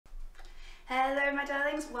Hello my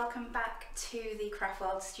darlings, welcome back to the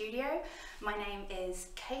CraftWorld studio. My name is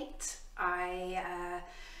Kate. I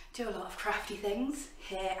do a lot of crafty things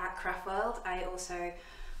here at CraftWorld. I also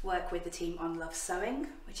work with the team on Love Sewing,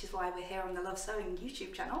 which is why we're here on the Love Sewing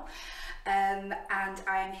YouTube channel. And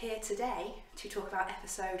I am here today to talk about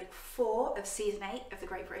episode 4 of season 8 of the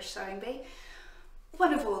Great British Sewing Bee.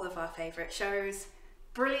 One of all of our favourite shows.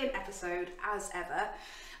 Brilliant episode as ever.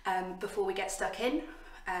 Before we get stuck in,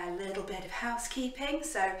 a little bit of housekeeping.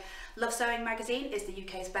 So Love Sewing magazine is the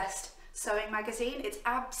UK's best sewing magazine. It's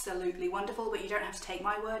absolutely wonderful, but you don't have to take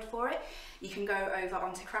my word for it. You can go over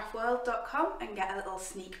onto craftworld.com and get a little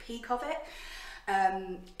sneak peek of it.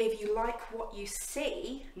 If you like what you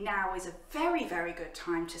see, now is a very, very good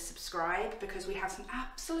time to subscribe, because we have some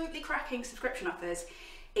absolutely cracking subscription offers,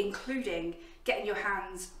 including getting your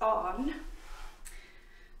hands on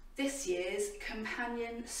this year's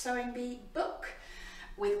companion sewing bee book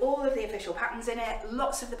with all of the official patterns in it.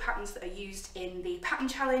 Lots of the patterns that are used in the pattern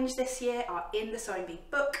challenge this year are in the sewing bee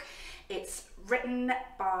book. It's written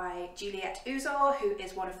by Juliet Uzor, who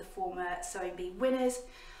is one of the former sewing bee winners.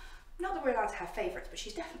 Not that we're allowed to have favourites, but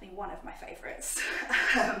she's definitely one of my favourites.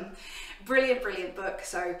 Brilliant, brilliant book.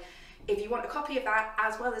 So if you want a copy of that,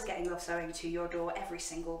 as well as getting Love Sewing to your door every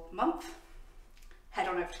single month, head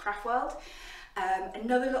on over to CraftWorld.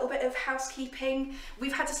 Another little bit of housekeeping.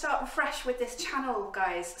 We've had to start afresh with this channel,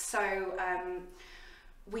 guys, so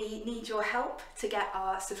we need your help to get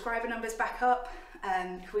our subscriber numbers back up.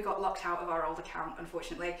 We got locked out of our old account,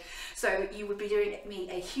 unfortunately, so you would be doing me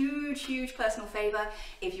a huge personal favour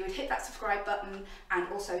if you would hit that subscribe button and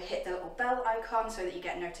also hit the little bell icon so that you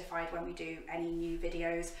get notified when we do any new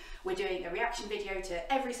videos. We're doing a reaction video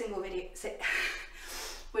to every single video.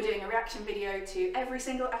 We're doing a reaction video to every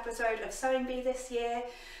single episode of Sewing Bee this year,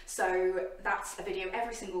 so that's a video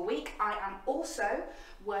every single week. I am also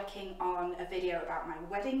working on a video about my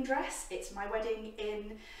wedding dress. It's my wedding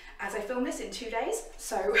as I film this, in 2 days,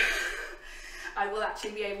 so I will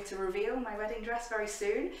actually be able to reveal my wedding dress very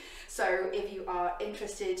soon. So if you are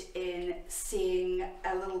interested in seeing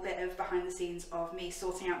a little bit of behind the scenes of me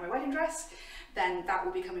sorting out my wedding dress, then that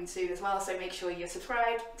will be coming soon as well. So make sure you're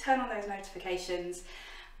subscribed, turn on those notifications,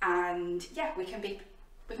 and yeah, we can be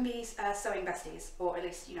sewing besties, or at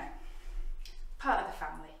least, you know, part of the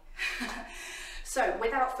family. So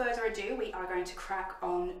without further ado, we are going to crack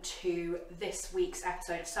on to this week's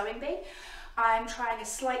episode of Sewing Bee. I'm trying a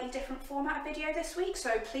slightly different format of video this week, so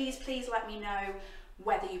please let me know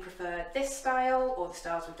whether you prefer this style or the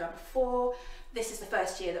styles we've done before. This is the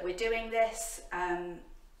first year that we're doing this.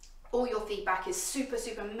 All your feedback is super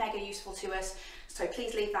mega useful to us, so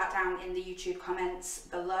please leave that down in the YouTube comments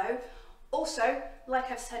below. Also, like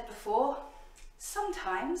I've said before,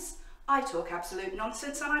 sometimes I talk absolute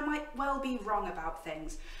nonsense and I might well be wrong about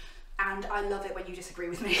things, and I love it when you disagree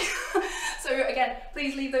with me. So again,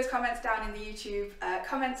 please leave those comments down in the YouTube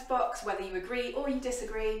comments box, whether you agree or you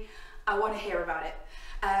disagree. I want to hear about it.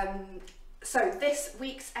 So this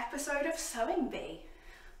week's episode of Sewing Bee,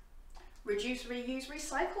 Reduce, Reuse,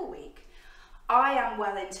 Recycle Week. I am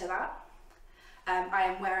well into that. I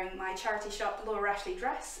am wearing my charity shop Laura Ashley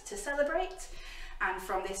dress to celebrate, and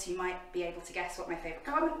from this you might be able to guess what my favourite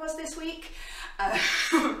garment was this week.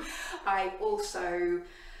 I also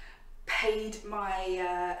paid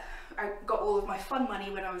I got all of my fun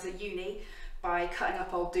money when I was at uni by cutting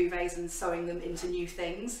up old duvets and sewing them into new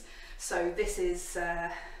things. So this is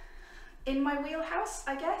in my wheelhouse,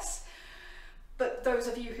 I guess. But those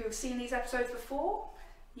of you who have seen these episodes before,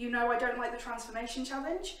 you know I don't like the transformation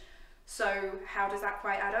challenge. So how does that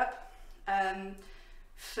quite add up?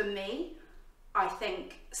 For me, I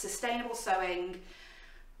think sustainable sewing,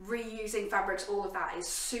 reusing fabrics, all of that is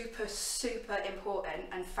super important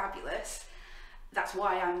and fabulous. That's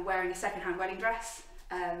why I'm wearing a secondhand wedding dress.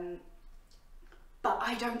 But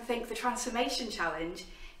I don't think the transformation challenge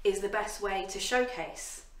is the best way to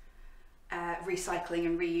showcase recycling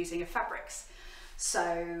and reusing of fabrics.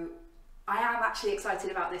 So I am actually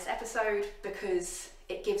excited about this episode because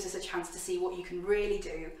it gives us a chance to see what you can really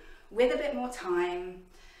do with a bit more time,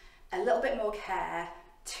 a little bit more care,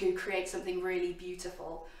 to create something really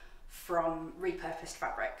beautiful from repurposed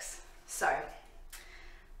fabrics. So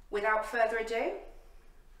without further ado,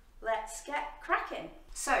 let's get cracking.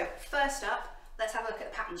 So first up, let's have a look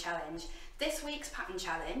at the pattern challenge. This week's pattern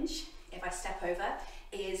challenge, if I step over,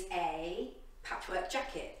 is a patchwork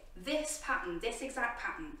jacket. This pattern, this exact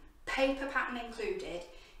pattern, paper pattern included,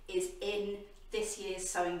 is in this year's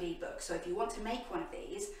Sewing Bee book. So if you want to make one of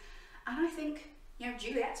these, and I think, you know,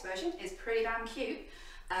 Juliet's version is pretty damn cute,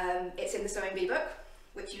 it's in the Sewing Bee book,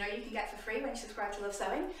 which, you know, you can get for free when you subscribe to Love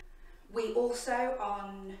Sewing. We also,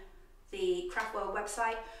 on the CraftWorld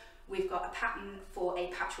website, we've got a pattern for a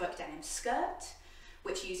patchwork denim skirt,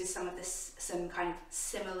 which uses some kind of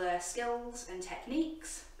similar skills and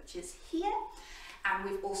techniques, which is here. And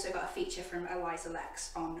we've also got a feature from Eliza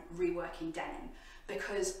Lex on reworking denim,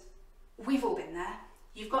 because we've all been there.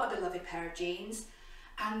 You've got a beloved pair of jeans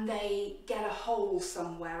and they get a hole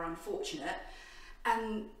somewhere unfortunate,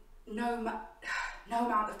 and no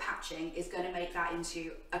amount of patching is going to make that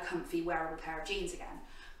into a comfy wearable pair of jeans again.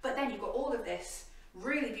 But then you've got all of this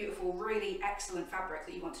really beautiful, really excellent fabric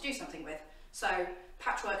that you want to do something with. So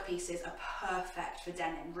patchwork pieces are perfect for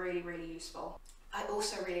denim, really, really useful. I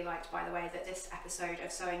also really liked, by the way, that this episode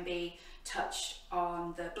of Sewing Bee touched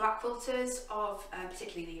on the black quilters of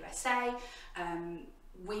particularly the USA.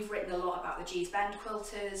 We've written a lot about the G's Bend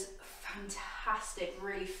quilters, fantastic,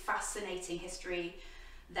 really fascinating history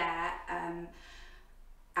there. And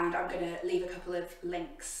I'm going to leave a couple of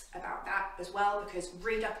links about that as well, because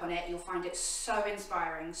read up on it, you'll find it so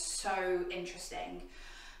inspiring, so interesting,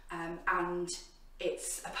 and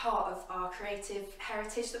it's a part of our creative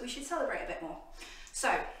heritage that we should celebrate a bit more.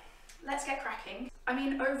 So let's get cracking. I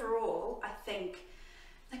mean, overall, I think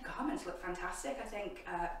the garments look fantastic. I think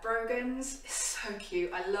Brogan's is so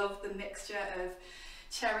cute. I love the mixture of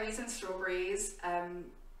cherries and strawberries.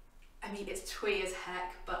 I mean, it's twee as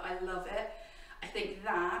heck, but I love it. I think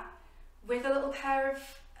that with a little pair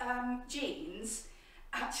of jeans,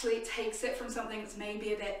 actually takes it from something that's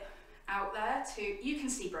maybe a bit out there to, you can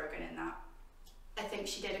see Brogan in that. I think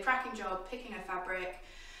she did a cracking job picking her fabric.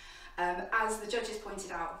 As the judges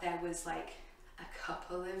pointed out, there was like a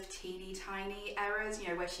couple of teeny tiny errors, you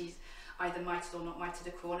know, where she's either mitered or not mitered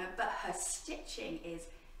a corner, but her stitching is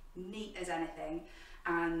neat as anything,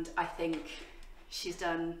 and I think she's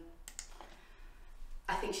done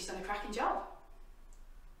a cracking job.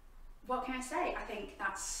 What can I say? I think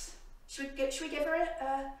that's, should we give her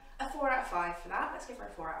a 4 out of 5 for that? Let's give her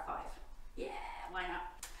a 4 out of 5. Yeah, why not?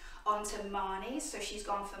 On to Marnie's, so she's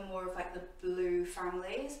gone for more of like the blue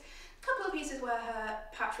families. A couple of pieces where her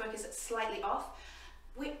patchwork is slightly off.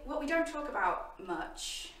 What we don't talk about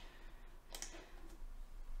much,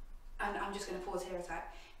 and I'm just going to pause here a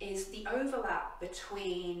sec, is the overlap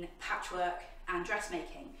between patchwork and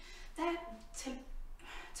dressmaking. They're,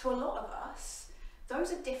 to a lot of us,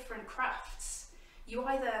 those are different crafts. You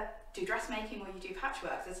either do dressmaking or you do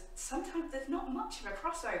patchwork. Sometimes there's not much of a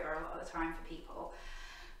crossover a lot of the time for people.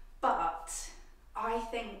 But I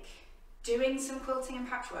think doing some quilting and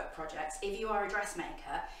patchwork projects, if you are a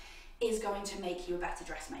dressmaker, is going to make you a better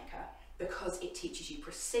dressmaker, because it teaches you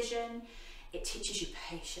precision, it teaches you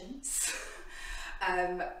patience.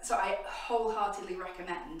 So I wholeheartedly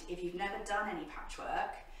recommend, if you've never done any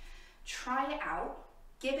patchwork, try it out,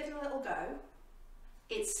 give it a little go.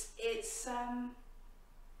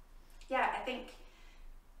 Yeah, I think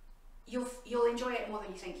you'll enjoy it more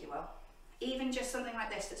than you think you will. Even just something like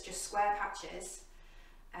this that's just square patches,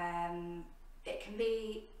 it can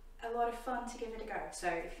be a lot of fun to give it a go. So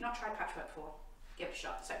if you've not tried patchwork before, give it a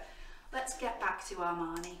shot. So let's get back to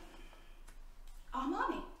Armani.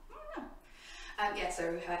 Armani? Yeah,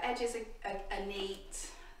 so her edges are neat.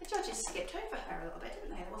 The judges skipped over her a little bit, didn't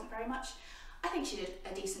they? There wasn't very much. I think she did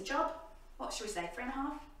a decent job. What should we say,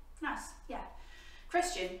 3.5? Nice, yeah.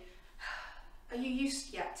 Christian, are you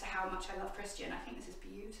used yet to how much I love Christian? I think this is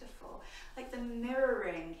beautiful. Like the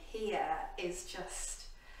mirroring here is just,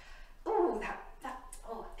 oh,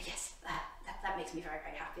 oh yes, that makes me very,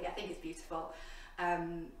 very happy. I think it's beautiful.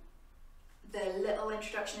 The little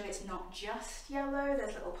introduction of it's not just yellow,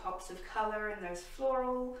 there's little pops of colour and those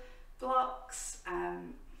floral blocks.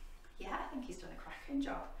 Yeah, I think he's done a cracking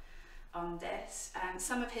job on this.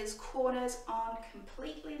 Some of his corners aren't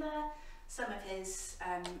completely there. Some of his,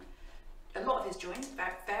 a lot of his joints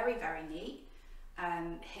are very, very neat.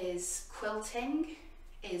 His quilting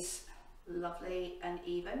is lovely and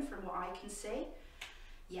even from what I can see.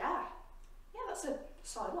 Yeah, that's a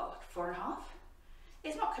solid, what, like 4.5?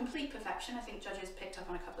 It's not complete perfection. I think judges picked up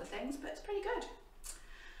on a couple of things, but it's pretty good.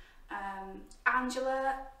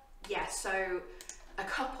 Angela, yeah, so a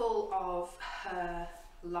couple of her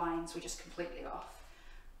lines were just completely off.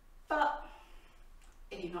 But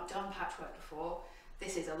if you've not done patchwork before,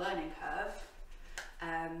 this is a learning curve.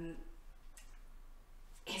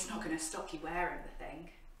 It's not going to stop you wearing the thing.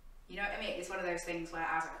 You know what I mean? It's one of those things where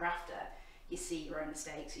as a crafter, you see your own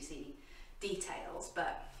mistakes, you see details,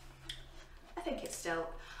 but I think it's still,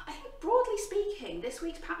 I think broadly speaking, this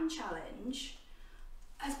week's pattern challenge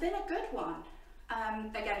has been a good one.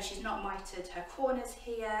 Again, she's not mitered her corners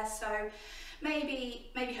here, so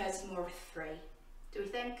maybe hers is more of a 3. Do we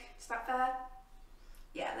think? Is that fair?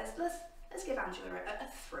 Yeah, let's give Angela a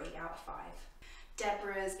 3 out of 5.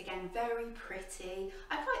 Deborah's, again, very pretty.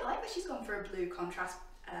 I quite like that she's gone for a blue contrast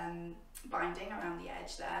binding around the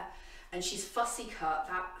edge there, and she's fussy cut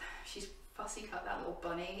that little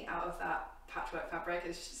bunny out of that patchwork fabric.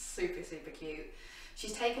 It's just super, super cute.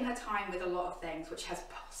 She's taken her time with a lot of things, which has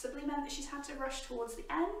possibly meant that she's had to rush towards the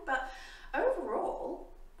end, but overall,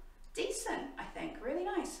 decent, I think. Really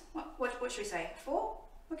nice. What should we say? 4?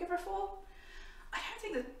 We'll give her a 4. I don't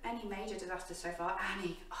think there's any major disasters so far.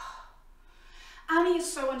 Annie. Oh. Annie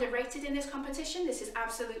is so underrated in this competition. This is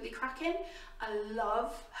absolutely cracking. I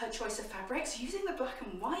love her choice of fabrics, using the black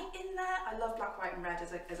and white in there. I love black, white and red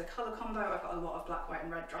as a colour combo. I've got a lot of black, white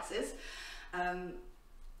and red dresses.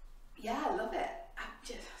 Yeah, I love it.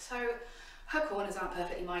 So her corners aren't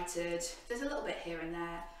perfectly mitered. There's a little bit here and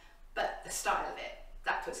there, but the style of it,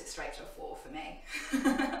 that puts it straight to a 4 for me.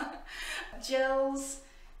 Jill's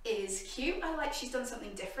is cute. I like she's done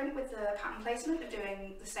something different with the pattern placement of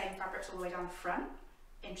doing the same fabrics all the way down the front.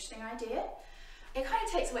 Interesting idea. It kind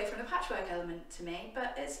of takes away from the patchwork element to me,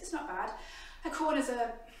 but it's not bad. Her corners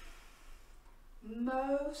are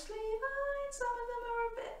mostly fine. Some of them are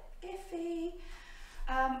a bit iffy.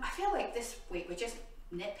 I feel like this week we're just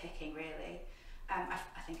nitpicking, really. I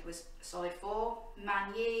think it was a solid 4.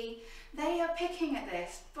 Man Yi, they are picking at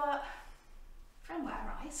this, but from where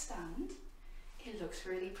I stand, it looks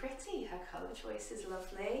really pretty. Her colour choice is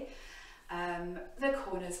lovely. The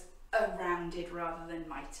corners are rounded rather than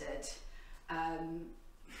mitered.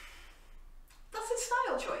 That's a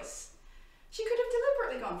style choice. She could have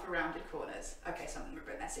deliberately gone for rounded corners. Okay, some of them are a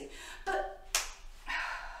bit messy, but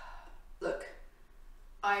look,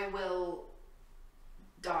 I will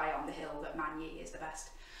die on the hill that Man Yi is the best.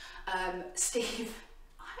 Steve,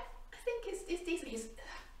 I think it's decent.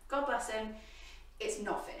 God bless him, it's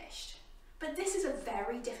not finished. But this is a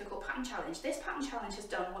very difficult pattern challenge. This pattern challenge has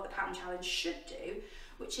done what the pattern challenge should do,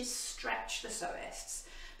 which is stretch the sewists.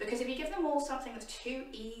 Because if you give them all something that's too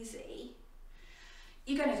easy,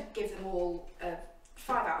 you're going to give them all a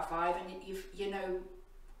 5 out of 5, and you're no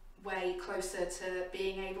way closer to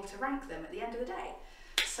being able to rank them at the end of the day.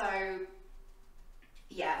 So,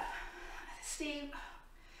 yeah, Steve.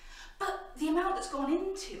 But the amount that's gone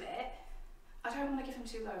into it, I don't want to give him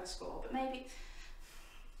too low of a score, but maybe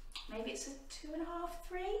it's a 2.5,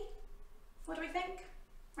 3. What do we think?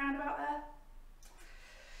 Round about there.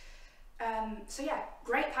 So yeah,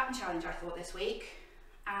 great pattern challenge I thought this week,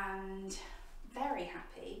 and very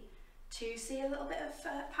happy to see a little bit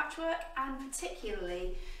of patchwork, and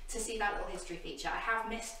particularly to see that little history feature. I have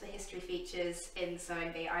missed the history features in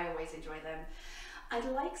Sewing Bee. I always enjoy them. I'd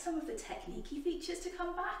like some of the technique-y features to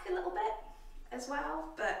come back a little bit as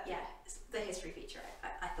well, but yeah, the history feature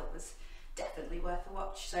I thought was definitely worth a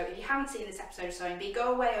watch. So if you haven't seen this episode of Sewing Bee,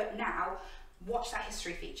 go away now, watch that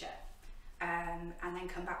history feature, and then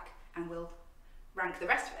come back and we'll rank the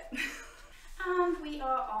rest of it. And we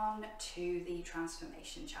are on to the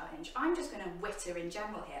transformation challenge. I'm just going to witter in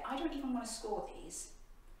general here. I don't even want to score these,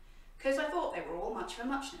 because I thought they were all much of a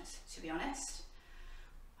muchness, to be honest.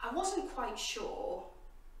 I wasn't quite sure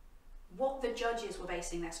what the judges were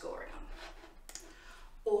basing their scoring on,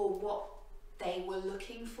 or what they were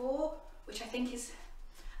looking for, which I think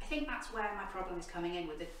that's where my problem is coming in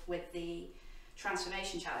with the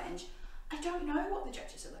transformation challenge. I don't know what the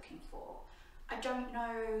judges are looking for. I don't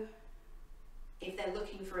know if they're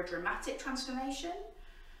looking for a dramatic transformation,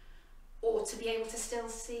 or to be able to still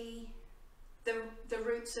see the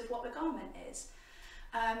roots of what the garment is.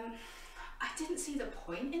 I didn't see the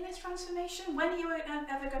point in this transformation. When are you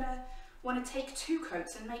ever going to want to take 2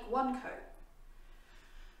 coats and make 1 coat?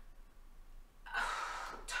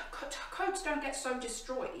 Coats don't get so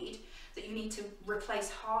destroyed that you need to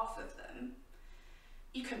replace half of them.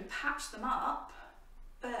 You can patch them up,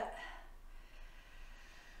 but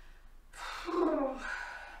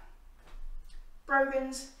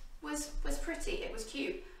Brogan's was pretty, it was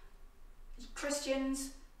cute. Christian's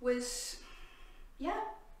was, yeah,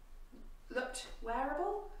 looked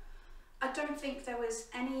wearable. I don't think there was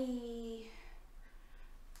any,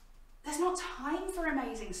 there's not time for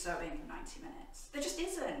amazing sewing in 90 minutes. There just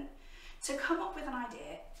isn't. To come up with an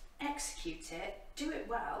idea, execute it, do it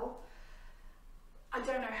well. I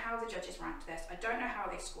don't know how the judges ranked this. I don't know how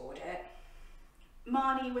they scored it.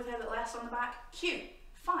 Marnie with her little S on the back, cute,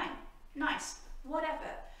 fine, nice, whatever.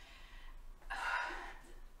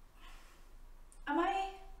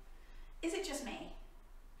 Is it just me?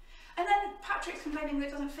 And then Patrick's complaining that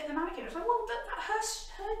it doesn't fit the mannequin. It's like, well,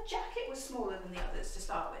 her jacket was smaller than the others to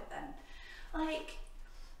start with then. Like,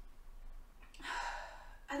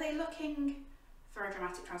 are they looking for a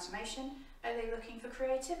dramatic transformation? Are they looking for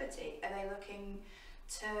creativity? Are they looking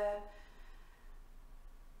to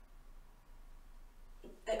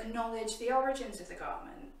acknowledge the origins of the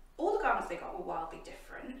garment. All the garments they got were wildly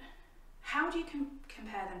different. How do you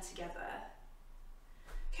compare them together?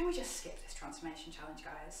 Can we just skip this transformation challenge,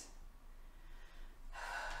 guys?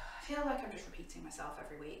 I feel like I'm just repeating myself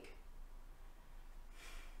every week.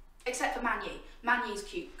 Except for Man Yi. Man Yi's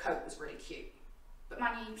cute coat was really cute. But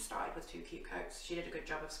Man Yi started with 2 cute coats. She did a good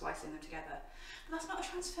job of splicing them together. But that's not a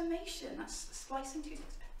transformation, that's splicing 2 things.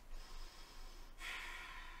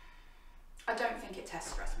 I don't think it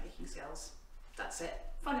tests dressmaking skills. That's it.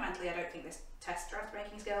 Fundamentally, I don't think this tests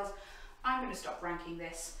dressmaking skills. I'm going to stop ranking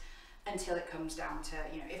this until it comes down to,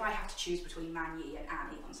 you know, if I have to choose between Man Yi and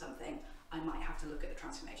Annie on something, I might have to look at the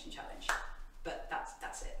transformation challenge. But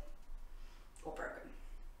that's it. Or Broken.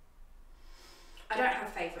 I don't have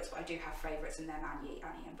favourites, but I do have favourites, and they're Man Yi,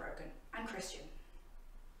 Annie and Broken. And Christian.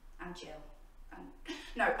 And Jill. And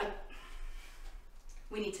no,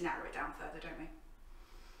 we need to narrow it down further, don't we?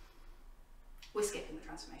 We're skipping the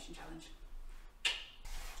transformation challenge.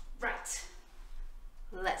 Right.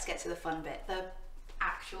 Let's get to the fun bit. The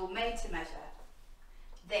actual made to measure.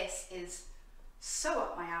 This is so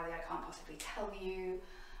up my alley, I can't possibly tell you.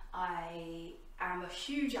 I am a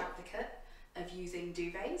huge advocate of using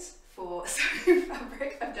duvets for sewing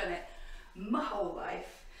fabric. I've done it my whole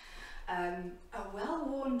life. A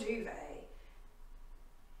well-worn duvet,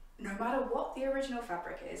 no matter what the original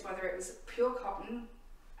fabric is, whether it was pure cotton,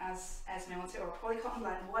 as Esme wants it, or a polycotton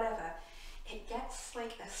blend, whatever, it gets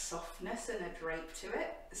like a softness and a drape to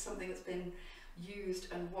it. It's something that's been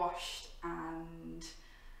used and washed, and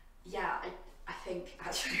yeah, I think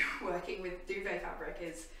actually working with duvet fabric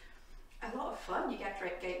is a lot of fun. You get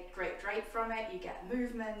great drape from it, you get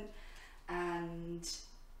movement, and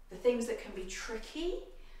the things that can be tricky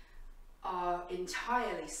are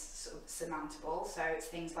entirely sort of surmountable. So it's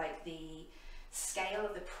things like the scale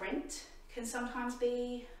of the print can sometimes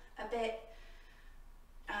be a bit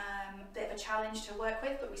of a challenge to work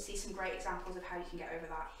with, but we see some great examples of how you can get over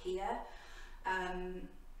that here.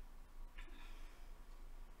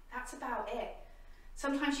 That's about it.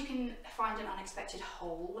 Sometimes you can find an unexpected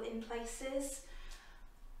hole in places,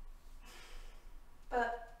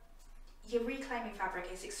 but you're reclaiming fabric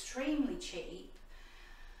is extremely cheap,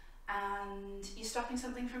 and you're stopping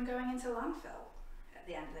something from going into landfill at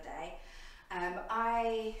the end of the day.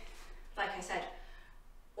 Like I said,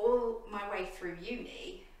 all my way through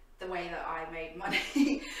uni, the way that I made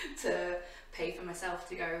money to pay for myself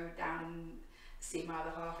to go down and see my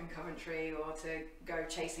other half in Coventry, or to go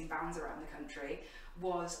chasing bands around the country,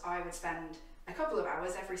 was I would spend a couple of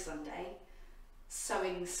hours every Sunday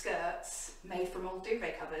sewing skirts made from old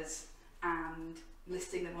duvet covers and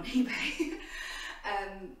listing them on eBay.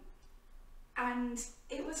 And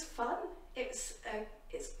it was fun. It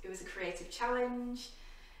was a creative challenge.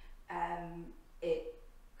 It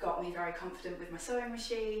got me very confident with my sewing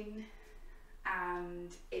machine,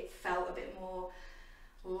 and it felt a bit more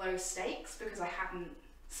low stakes because I hadn't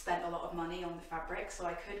spent a lot of money on the fabric, so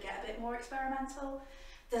I could get a bit more experimental.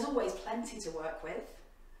 There's always plenty to work with.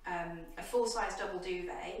 A full-size double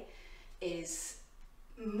duvet is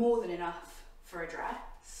more than enough for a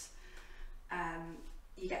dress.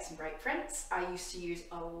 You get some great prints. I used to use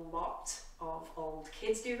a lot of old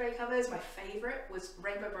kids duvet covers. My favourite was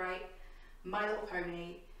Rainbow Bright, My Little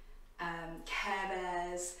Pony, Care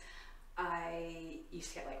Bears. I used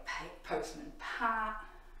to get like Postman Pat.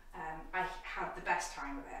 I had the best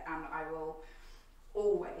time with it, and I will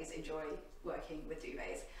always enjoy working with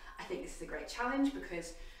duvets. I think this is a great challenge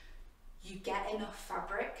because you get enough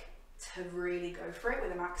fabric to really go for it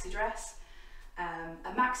with a maxi dress.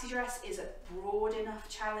 A maxi dress is a broad enough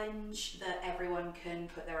challenge that everyone can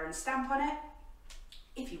put their own stamp on it.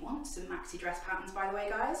 If you want some maxi dress patterns, by the way,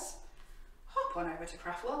 guys, hop on over to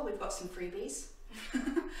CraftWorld. We've got some freebies.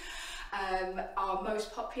 Our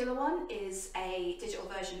most popular one is a digital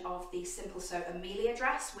version of the Simple Sew Amelia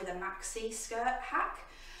dress with a maxi skirt hack.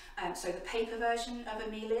 So the paper version of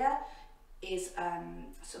Amelia is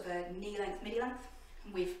sort of a knee length, midi length.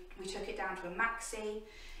 We took it down to a maxi.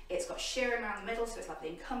 It's got shirring around the middle, so it's lovely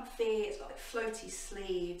and comfy. It's got like floaty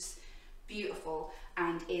sleeves, beautiful,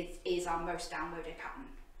 and it is our most downloaded pattern.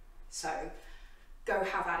 So go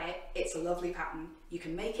have at it. It's a lovely pattern. You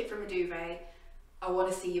can make it from a duvet. I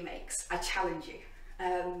want to see your makes. I challenge you.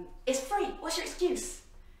 It's free. What's your excuse?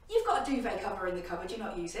 You've got a duvet cover in the cupboard you're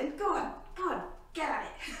not using. Go on, get at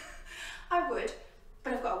it. I would,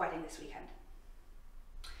 but I've got a wedding this weekend.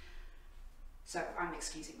 So I'm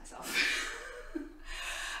excusing myself.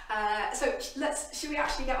 Should we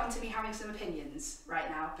actually get on to me having some opinions right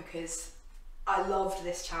now? Because I loved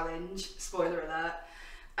this challenge, spoiler alert.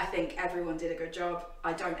 I think everyone did a good job.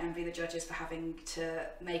 I don't envy the judges for having to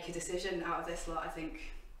make a decision out of this lot. I think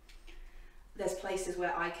there's places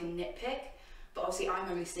where I can nitpick, but obviously I'm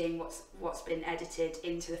only seeing what's been edited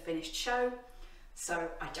into the finished show, so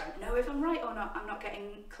I don't know if I'm right or not. I'm not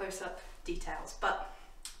getting close-up details, but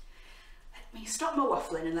let me stop my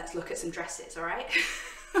waffling and let's look at some dresses, all right?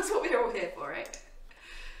 That's what we're all here for, right?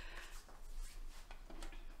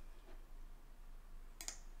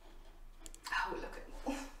 Oh, look at them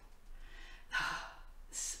all.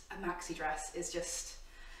 A maxi dress is just,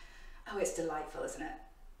 oh, it's delightful, isn't it?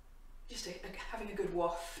 Just having a good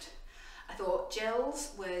waft. I thought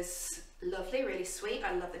Jill's was lovely, really sweet.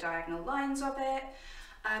 I love the diagonal lines of it.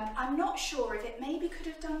 I'm not sure if it maybe could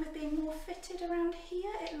have done with being more fitted around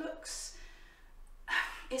here. It looks,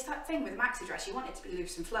 it's that thing with maxi dress, you want it to be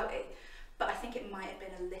loose and flowy, but I think it might have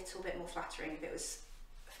been a little bit more flattering if it was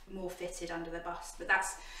more fitted under the bust. But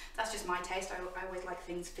that's just my taste. I always like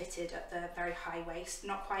things fitted at the very high waist,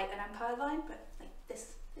 not quite an empire line, but like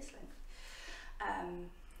this length.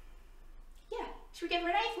 Yeah, should we give her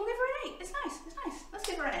an 8? We'll give her an 8. It's nice, it's nice. Let's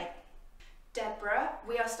give her an 8. Deborah,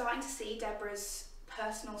 we are starting to see Deborah's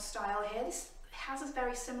personal style here. This has a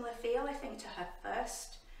very similar feel, I think, to her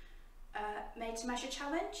first made to measure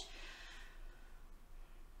challenge.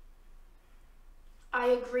 I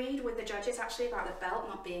agreed with the judges actually about the belt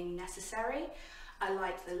not being necessary. I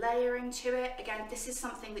like the layering to it. Again, this is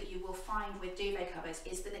something that you will find with duvet covers,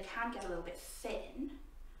 is that they can get a little bit thin,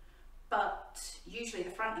 but usually the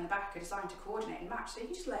front and the back are designed to coordinate and match, so you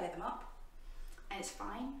can just layer them up and it's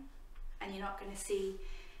fine, and you're not going to see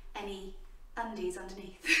any undies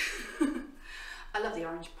underneath. I love the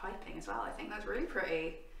orange piping as well. I think that's really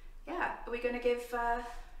pretty. Yeah, are we going to give, should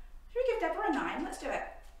we give Deborah a 9? Let's do it.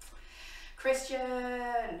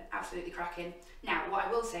 Christian, absolutely cracking. Now, what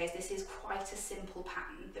I will say is this is quite a simple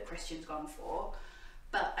pattern that Christian's gone for,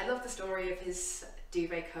 but I love the story of his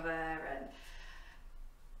duvet cover and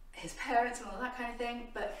his parents and all that kind of thing,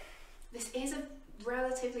 but this is a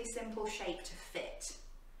relatively simple shape to fit,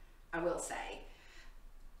 I will say.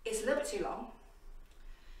 It's a little bit too long.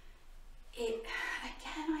 Again,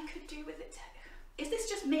 I could do with it. Is this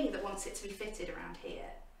just me that wants it to be fitted around here?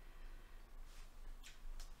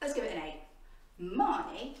 Let's give it an 8.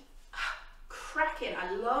 Marnie, cracking.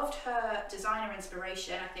 I loved her designer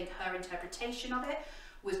inspiration. I think her interpretation of it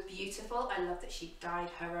was beautiful. I love that she dyed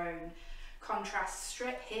her own contrast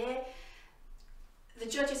strip here. The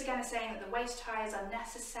judges again are saying that the waist tie is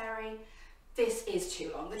unnecessary. This is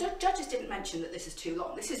too long. The judges didn't mention that this is too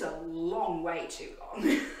long. This is a long way too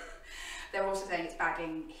long. They're also saying it's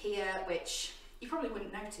bagging here, which you probably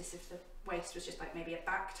wouldn't notice if the waist was just like maybe a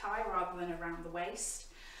back tie rather than around the waist.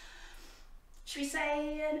 Should we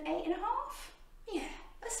say an 8.5? Yeah,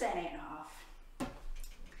 let's say an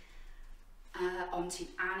 8.5. On to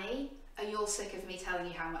Annie. Are you all sick of me telling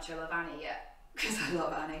you how much I love Annie yet? Because I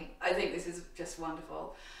love Annie. I think this is just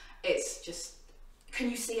wonderful. It's just, can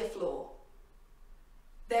you see a flaw?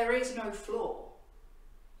 There is no flaw.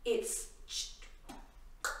 It's just,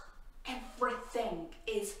 everything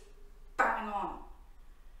is bang on.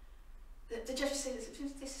 The judges say this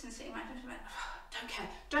isn't sitting right.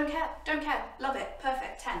 Don't care. Love it.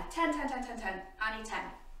 Perfect. 10. Annie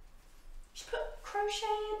 10. Just put crochet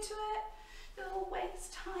into it. Little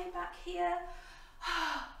waist tie back here.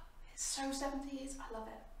 It's so 70s. I love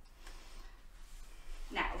it.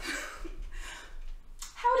 Now,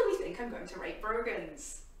 how do we think I'm going to rate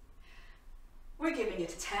Brogan's? We're giving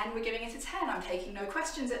it a 10. We're giving it a 10. I'm taking no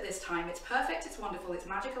questions at this time. It's perfect. It's wonderful. It's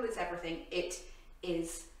magical. It's everything. It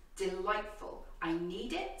is delightful. I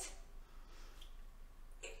need it.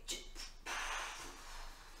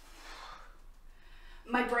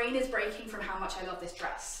 My brain is breaking from how much I love this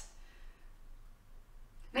dress.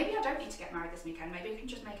 Maybe I don't need to get married this weekend. Maybe I can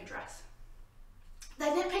just make a dress.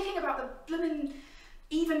 They're nitpicking about the blooming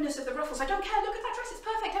evenness of the ruffles. I don't care. Look at that dress. It's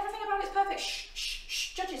perfect. Everything about it is perfect. Shh, shh,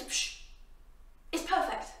 shh. Judges, shh. It's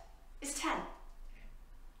perfect. It's 10.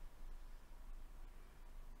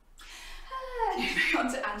 Moving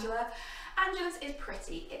on to Angela. Angela's is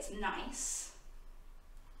pretty. It's nice.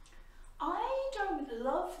 I don't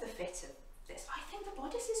love the fit of this. I think the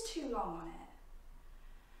bodice is too long on it.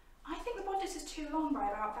 I think the bodice is too long by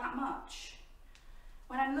about that much.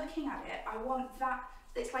 When I'm looking at it, I want that,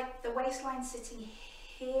 it's like the waistline sitting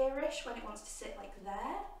here-ish when it wants to sit like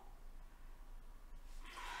there.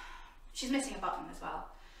 She's missing a button as well.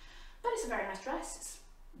 But it's a very nice dress. It's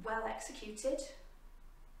well executed.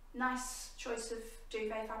 Nice choice of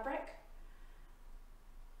duvet fabric.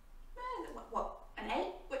 What, an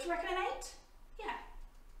 8? What do you reckon, an 8? Yeah.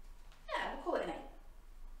 Yeah, we'll call it an 8.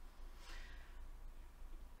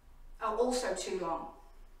 Oh, also too long.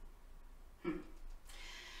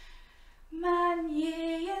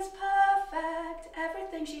 Yi is perfect,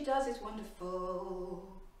 everything she does is wonderful.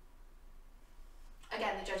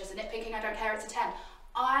 Again, the judges are nitpicking, I don't care, it's a 10.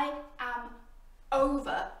 I am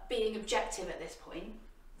over being objective at this point.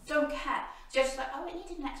 Don't care. The judges are like, oh, it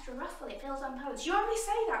needed an extra ruffle, it feels unbalanced. You only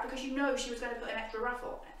say that because you know she was going to put an extra ruffle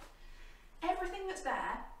on it. Everything that's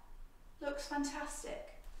there looks fantastic,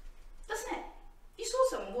 doesn't it? You saw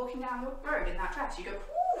someone walking down the road in that dress, you go,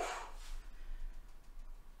 whoo!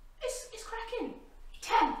 It's cracking.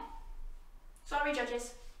 10. Sorry,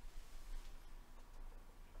 judges.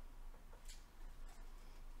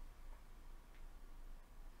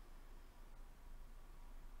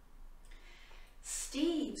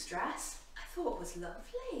 Steve's dress, I thought was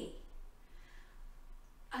lovely.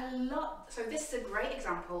 So this is a great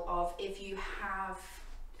example of if you have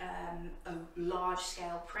a large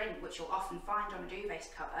scale print, which you'll often find on a duvet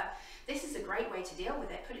cover, this is a great way to deal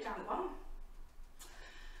with it. Put it down at the bottom.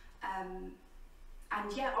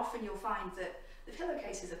 And yeah, often you'll find that the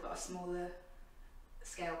pillowcases have got a smaller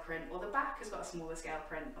scale print, or the back has got a smaller scale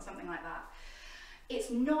print, or something like that. It's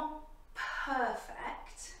not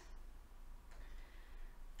perfect.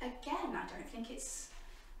 Again, I don't think it's...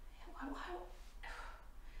 I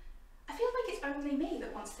feel like it's only me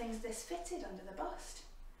that wants things this fitted under the bust.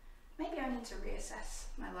 Maybe I need to reassess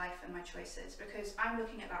my life and my choices, because I'm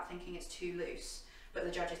looking at that thinking it's too loose, but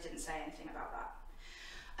the judges didn't say anything about that.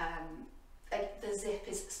 The zip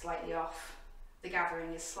is slightly off, the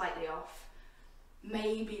gathering is slightly off.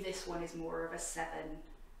 Maybe this one is more of a 7,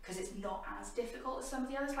 because it's not as difficult as some of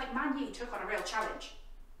the others. Like Man Yi took on a real challenge.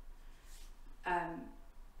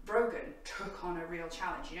 Brogan took on a real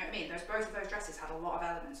challenge, you know what I mean? Both of those dresses had a lot of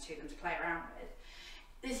elements to them to play around with.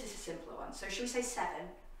 This is a simpler one, so should we say 7?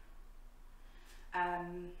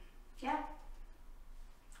 Yeah.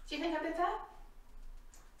 Do you think I've been fair?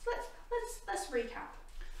 So let's recap.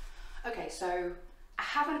 Okay, so I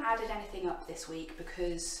haven't added anything up this week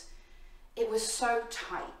because it was so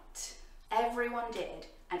tight. Everyone did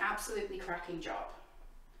an absolutely cracking job.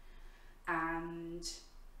 And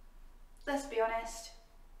let's be honest,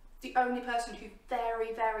 the only person who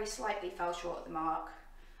very, very slightly fell short of the mark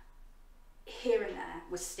here and there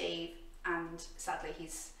was Steve, and sadly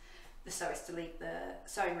he's the sewist to leave the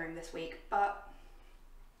sewing room this week, but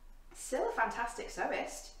still a fantastic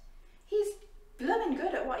sewist. He's blooming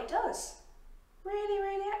good at what he does. Really,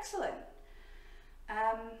 really excellent.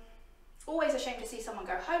 Always a shame to see someone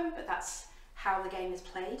go home, but that's how the game is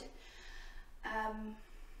played.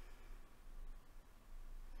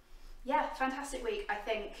 Yeah, fantastic week. I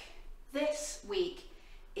think this week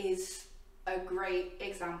is a great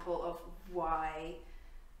example of why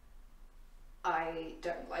I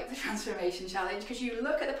don't like the transformation challenge, because you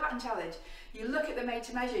look at the pattern challenge, you look at the made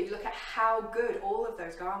to measure, you look at how good all of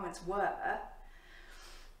those garments were,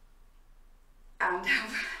 and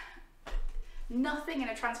nothing in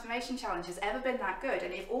a transformation challenge has ever been that good.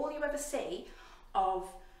 And if all you ever see of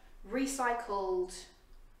recycled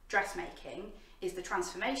dressmaking is the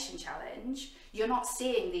transformation challenge, you're not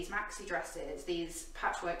seeing these maxi dresses, these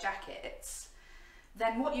patchwork jackets,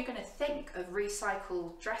 then what you're going to think of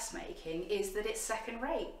recycled dressmaking is that it's second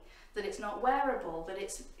rate, that it's not wearable, that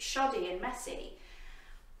it's shoddy and messy.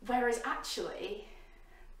 Whereas actually,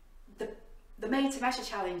 the made to measure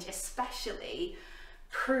challenge especially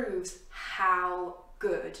proves how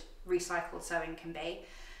good recycled sewing can be,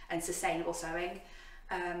 and sustainable sewing.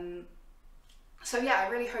 So yeah, I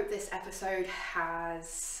really hope this episode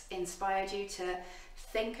has inspired you to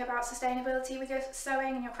think about sustainability with your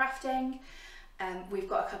sewing and your crafting. We've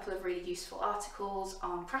got a couple of really useful articles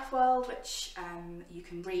on CraftWorld, which you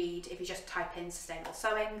can read. If you just type in sustainable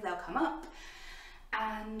sewing, they'll come up.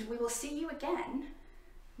 And we will see you again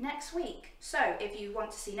next week. So if you want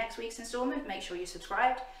to see next week's installment, make sure you're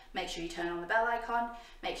subscribed, make sure you turn on the bell icon,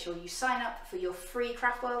 make sure you sign up for your free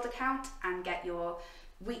CraftWorld account and get your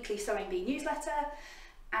weekly Sewing Bee newsletter,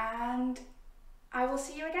 and I will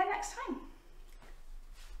see you again next time.